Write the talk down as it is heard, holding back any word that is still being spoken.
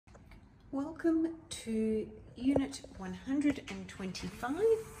Welcome to Unit 125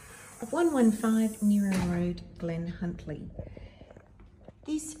 of 115 Neerim Road, Glen, Huntley.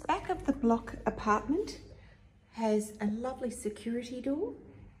 This back of the block apartment has a lovely security door.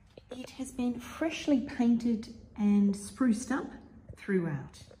 It has been freshly painted and spruced up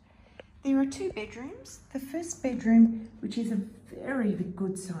throughout. There are two bedrooms. The first bedroom, which is a very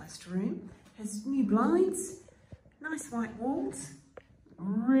good sized room, has new blinds, nice white walls,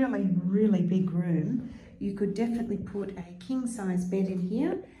 really big room. You could definitely put a king size bed in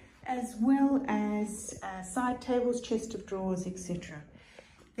here, as well as side tables, chest of drawers, etc.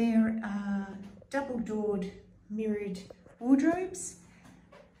 There are double doored mirrored wardrobes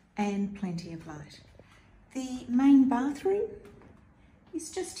and plenty of light. The main bathroom is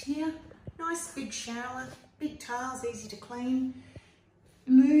just here. Nice big shower, big tiles, easy to clean.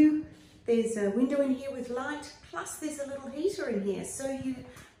 Loo. There's a window in here with light, plus there's a little heater in here, so you're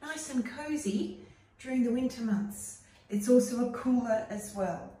nice and cozy during the winter months. It's also a cooler as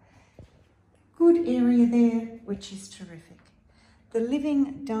well. Good area there, which is terrific. The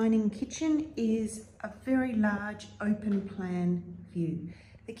living, dining, kitchen is a very large open plan view.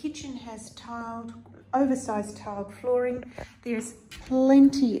 The kitchen has oversized tiled flooring. There's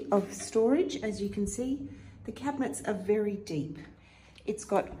plenty of storage, as you can see. The cabinets are very deep. It's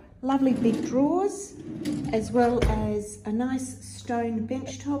got lovely big drawers, as well as a nice stone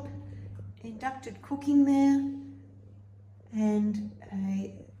bench top, inducted cooking there, and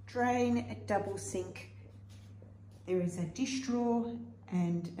a drain, a double sink. There is a dish drawer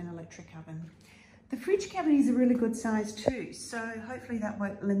and an electric oven. The fridge cavity is a really good size too, so hopefully that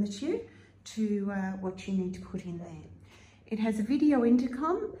won't limit you to what you need to put in there. It has a video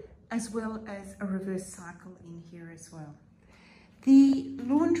intercom, as well as a reverse cycle in here as well. The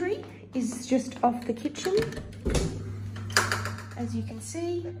laundry is just off the kitchen. As you can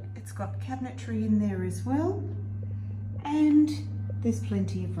see, it's got cabinetry in there as well, and there's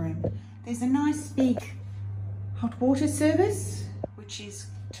plenty of room. There's a nice big hot water service, which is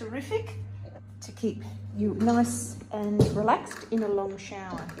terrific to keep you nice and relaxed in a long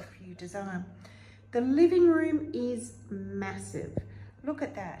shower if you desire. The living room is massive. Look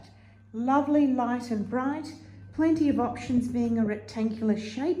at that. Lovely light and bright. Plenty of options, being a rectangular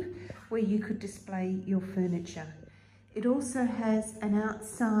shape where you could display your furniture. It also has an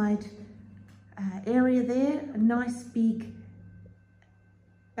outside area there, a nice big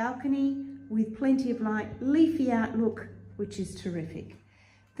balcony with plenty of light, leafy outlook, which is terrific.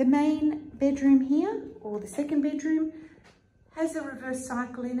 The main bedroom here, or the second bedroom, has a reverse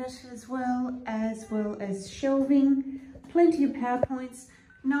cycle in it as well as shelving, plenty of power points,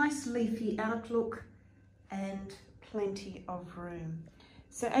 nice leafy outlook, and plenty of room.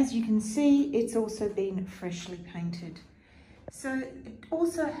 So as you can see, it's also been freshly painted. So it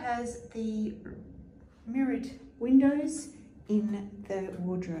also has the mirrored windows in the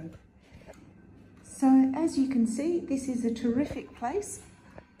wardrobe. So as you can see, this is a terrific place.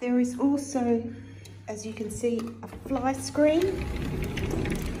 There is also, as you can see, a fly screen,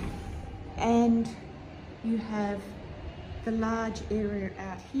 and you have the large area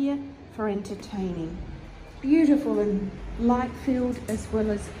out here for entertaining. Beautiful and light-filled, as well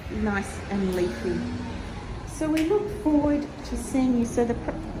as nice and leafy. So we look forward to seeing you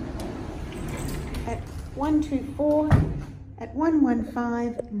at 124 at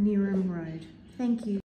 115 Neerim Road. Thank you.